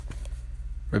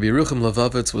Rabbi Yerucham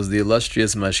Levovitz was the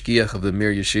illustrious mashgiach of the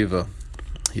Mir Yeshiva.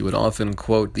 He would often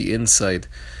quote the insight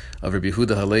of Rabbi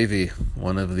Yehuda Halevi,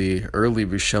 one of the early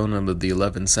Rishonim of the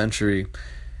 11th century,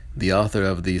 the author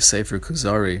of the Sefer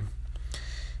Kuzari.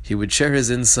 He would share his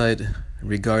insight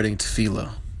regarding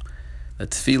tefillah.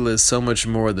 That tefillah is so much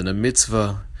more than a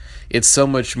mitzvah. It's so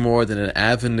much more than an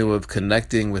avenue of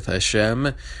connecting with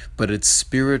Hashem, but it's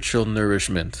spiritual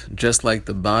nourishment. Just like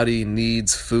the body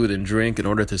needs food and drink in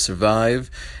order to survive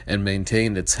and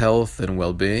maintain its health and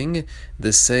well-being,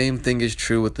 the same thing is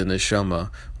true with the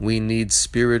neshama. We need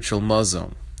spiritual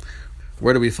mazon.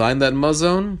 Where do we find that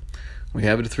mazon? We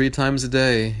have it 3 times a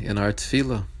day in our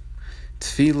tefillah.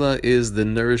 Tefillah is the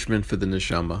nourishment for the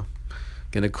neshama.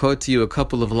 I'm going to quote to you a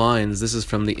couple of lines. This is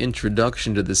from the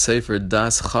introduction to the Sefer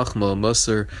Das Chachma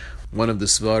Musar, one of the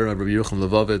Svarim of Rabbi Yerucham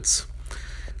Levovitz,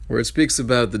 where it speaks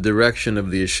about the direction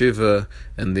of the yeshiva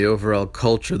and the overall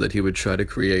culture that he would try to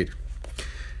create.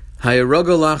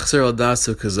 Hayarogol Achzer al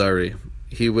Dasu Kuzari.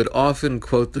 He would often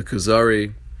quote the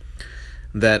Kuzari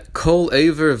that Kol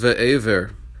Aver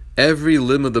ve'Aver, every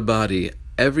limb of the body,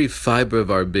 every fiber of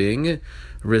our being,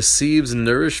 receives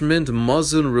nourishment,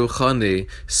 mazun ruchani,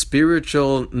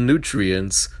 spiritual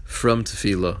nutrients from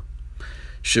tefillah.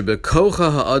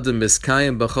 Shebekocha ha'adam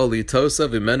miskayim b'chol itosa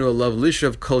v'menu alav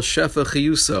lishav kol shefa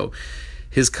chiyuso.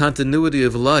 His continuity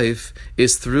of life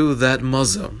is through that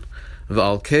mazon.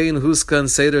 V'alkein huskan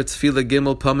seder tefillah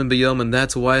gimel pamim b'yom, and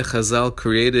that's why Chazal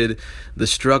created the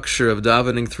structure of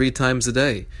davening 3 times a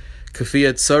day.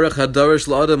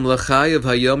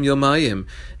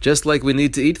 Just like we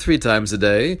need to eat 3 times a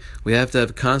day, we have to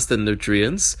have constant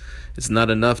nutrients. It's not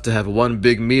enough to have one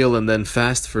big meal and then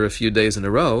fast for a few days in a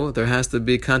row. There has to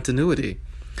be continuity.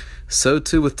 So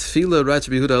too with tefillah, writes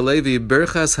Rabbi Yehuda Halevi,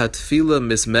 Berchas ha-tefillah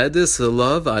mismedis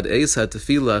alav ad eis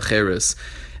ha-tefillah acheres.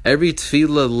 Every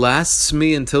tefillah lasts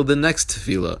me until the next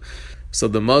tefillah. So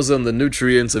the mazon, the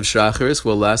nutrients of shacharis,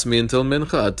 will last me until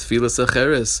mincha, tefillas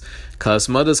acheres.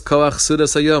 Kasmadas koach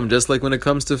sudas hayom, just like when it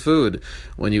comes to food.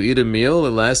 When you eat a meal, it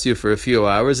lasts you for a few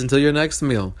hours until your next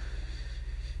meal.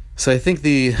 So I think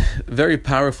the very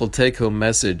powerful take-home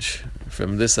message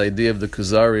from this idea of the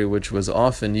Kuzari, which was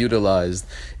often utilized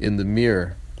in the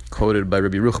Mir, quoted by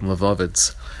Rabbi Yerucham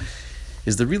Levovitz,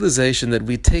 is the realization that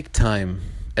we take time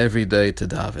every day to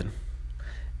daven.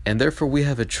 And therefore we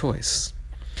have a choice.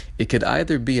 It could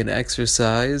either be an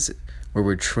exercise where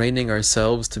we're training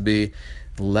ourselves to be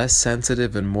less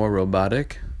sensitive and more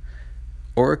robotic,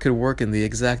 or it could work in the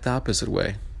exact opposite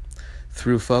way,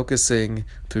 through focusing,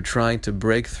 through trying to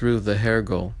break through the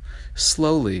hergol,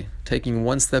 slowly, taking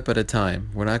 1 step at a time.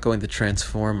 We're not going to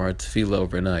transform our tefillah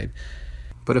overnight.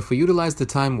 But if we utilize the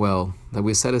time well, that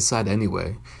we set aside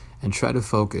anyway, and try to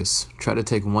focus, try to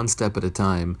take 1 step at a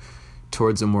time,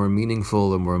 towards a more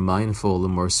meaningful, a more mindful, a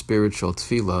more spiritual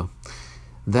tefillah,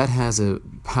 that has a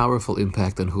powerful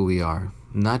impact on who we are,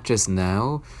 not just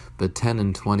now, but 10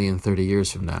 and 20 and 30 years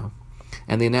from now.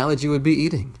 And the analogy would be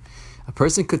eating. A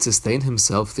person could sustain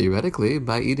himself theoretically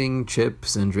by eating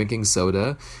chips and drinking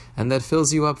soda, and that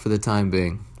fills you up for the time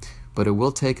being. But it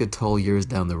will take a toll years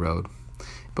down the road.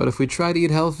 But if we try to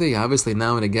eat healthy, obviously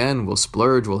now and again we'll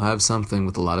splurge, we'll have something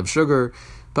with a lot of sugar,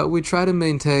 but we try to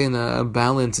maintain a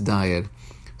balanced diet.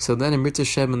 So then in Mitzvah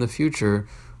Shem in the future,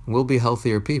 we'll be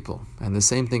healthier people. And the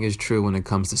same thing is true when it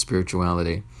comes to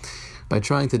spirituality. By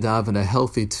trying to daven a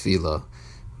healthy tefillah,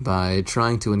 by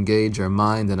trying to engage our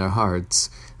mind and our hearts,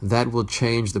 that will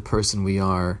change the person we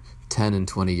are 10 and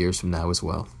 20 years from now as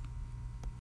well.